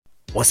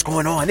What's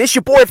going on? It's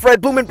your boy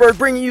Fred Blumenberg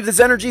bringing you this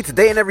energy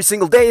today and every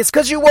single day. It's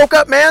because you woke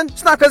up, man.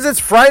 It's not because it's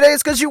Friday.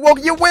 It's because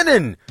you're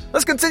winning.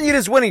 Let's continue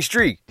this winning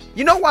streak.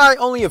 You know why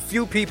only a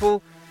few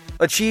people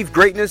achieve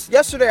greatness?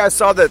 Yesterday I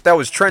saw that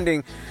was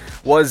trending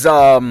was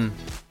Elon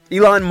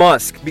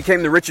Musk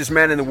became the richest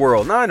man in the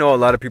world. Now I know a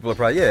lot of people are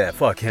probably, yeah,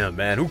 fuck him,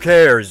 man. Who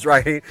cares,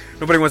 right?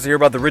 Nobody wants to hear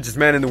about the richest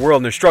man in the world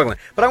and they're struggling.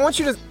 But I want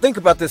you to think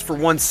about this for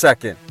 1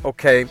 second,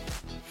 okay?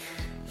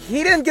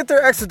 He didn't get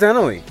there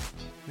accidentally.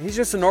 He's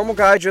just a normal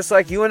guy just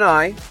like you and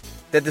I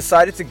that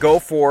decided to go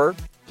for,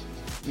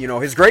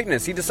 his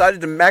greatness. He decided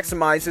to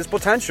maximize his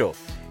potential.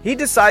 He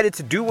decided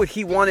to do what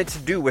he wanted to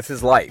do with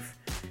his life.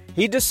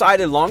 He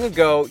decided long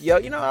ago, I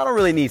don't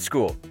really need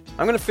school.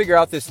 I'm going to figure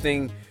out this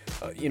thing,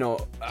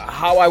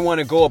 how I want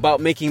to go about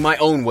making my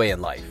own way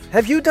in life.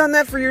 Have you done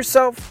that for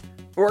yourself?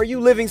 Or are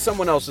you living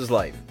someone else's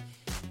life?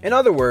 In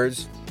other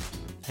words,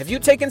 have you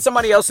taken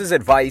somebody else's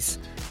advice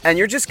and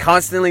you're just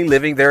constantly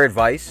living their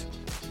advice?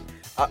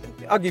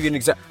 I'll give you an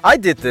example. I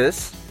did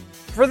this.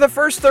 For the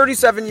first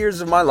 37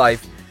 years of my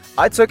life,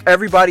 I took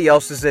everybody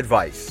else's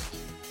advice.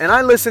 And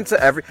I listened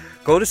to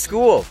go to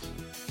school,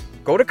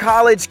 go to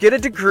college, get a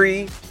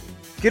degree,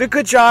 get a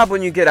good job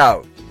when you get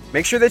out.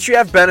 Make sure that you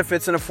have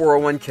benefits in a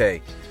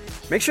 401k.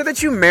 Make sure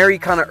that you marry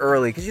kind of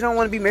early because you don't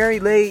want to be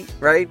married late,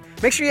 right?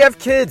 Make sure you have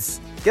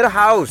kids, get a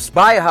house,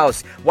 buy a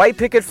house, white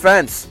picket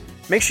fence.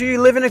 Make sure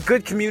you live in a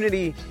good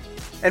community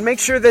and make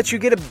sure that you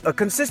get a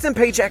consistent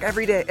paycheck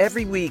every day,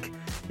 every week.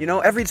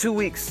 Every 2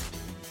 weeks.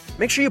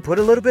 Make sure you put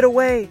a little bit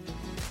away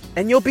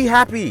and you'll be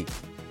happy.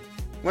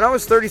 When I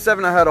was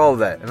 37, I had all of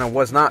that and I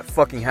was not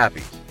fucking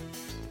happy.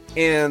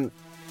 And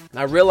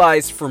I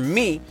realized for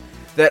me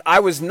that I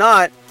was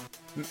not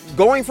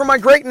going for my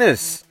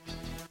greatness.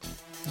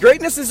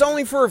 Greatness is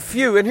only for a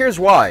few, and here's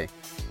why.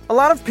 A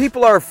lot of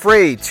people are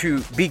afraid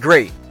to be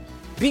great.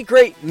 Be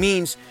great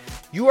means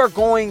you are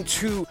going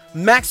to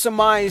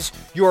maximize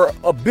your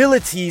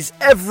abilities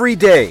every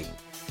day.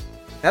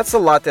 That's a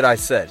lot that I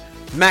said.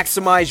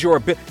 Maximize your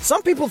ability.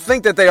 Some people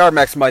think that they are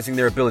maximizing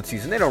their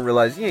abilities and they don't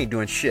realize you ain't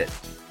doing shit.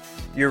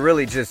 You're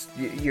really just,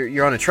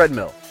 you're on a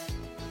treadmill.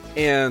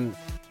 And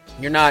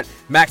you're not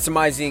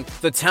maximizing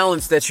the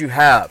talents that you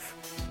have.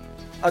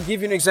 I'll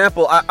give you an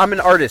example. I'm an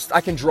artist. I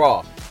can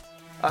draw.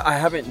 I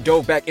haven't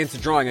dove back into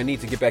drawing. I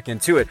need to get back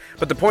into it.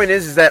 But the point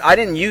is that I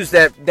didn't use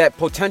that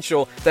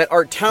potential, that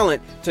art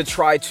talent to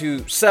try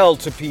to sell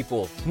to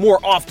people more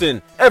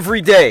often,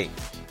 every day.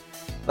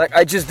 Like,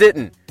 I just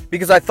didn't.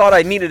 Because I thought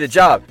I needed a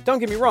job. Don't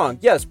get me wrong.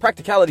 Yes,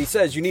 practicality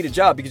says you need a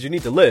job because you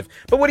need to live.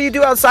 But what do you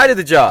do outside of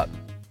the job?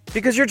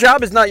 Because your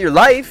job is not your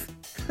life.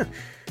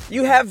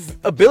 You have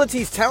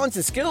abilities, talents,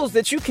 and skills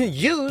that you can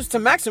use to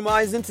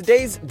maximize in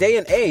today's day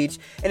and age.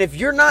 And if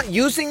you're not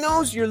using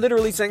those, you're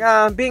literally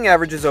saying, being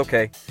average is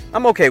okay.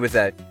 I'm okay with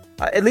that.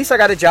 At least I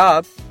got a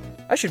job.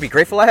 I should be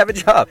grateful I have a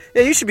job.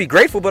 Yeah, you should be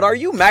grateful, but are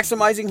you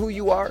maximizing who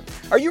you are?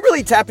 Are you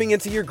really tapping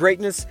into your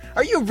greatness?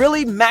 Are you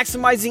really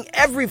maximizing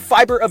every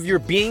fiber of your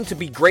being to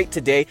be great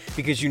today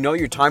because you know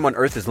your time on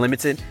earth is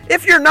limited?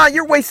 If you're not,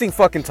 you're wasting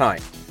fucking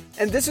time.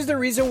 And this is the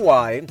reason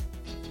why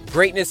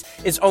greatness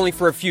is only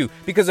for a few.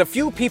 Because a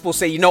few people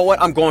say, you know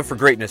what, I'm going for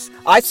greatness.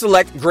 I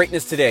select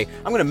greatness today.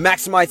 I'm going to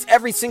maximize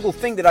every single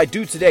thing that I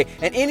do today.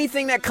 And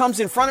anything that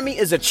comes in front of me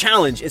is a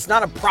challenge. It's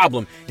not a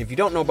problem. If you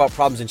don't know about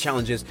problems and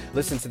challenges,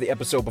 listen to the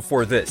episode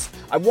before this.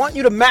 I want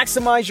you to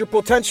maximize your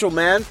potential,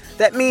 man.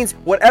 That means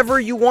whatever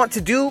you want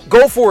to do,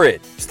 go for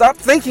it. Stop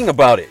thinking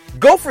about it.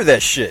 Go for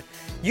that shit.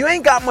 You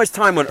ain't got much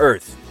time on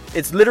earth.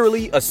 It's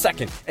literally a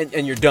second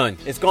and you're done.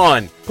 It's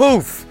gone.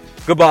 Poof.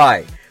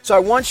 Goodbye. So I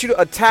want you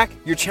to attack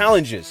your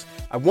challenges.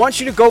 I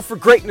want you to go for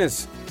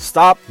greatness.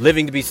 Stop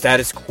living to be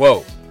status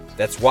quo.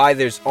 That's why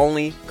there's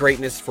only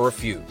greatness for a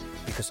few.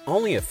 Because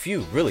only a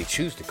few really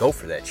choose to go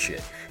for that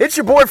shit. It's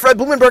your boy Fred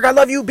Blumenberg. I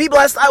love you. Be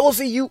blessed. I will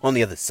see you on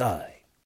the other side.